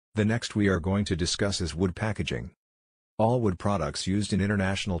The next we are going to discuss is wood packaging. All wood products used in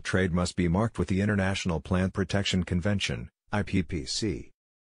international trade must be marked with the International Plant Protection Convention, IPPC.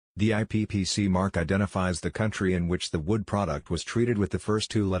 The IPPC mark identifies the country in which the wood product was treated with the first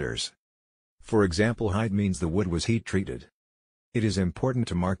two letters. For example, HEIT means the wood was heat treated. It is important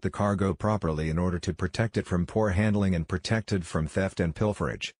to mark the cargo properly in order to protect it from poor handling and protect it from theft and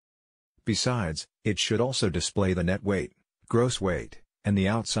pilferage. Besides, it should also display the net weight, gross weight, and the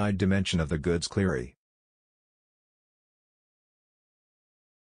outside dimension of the goods clearly.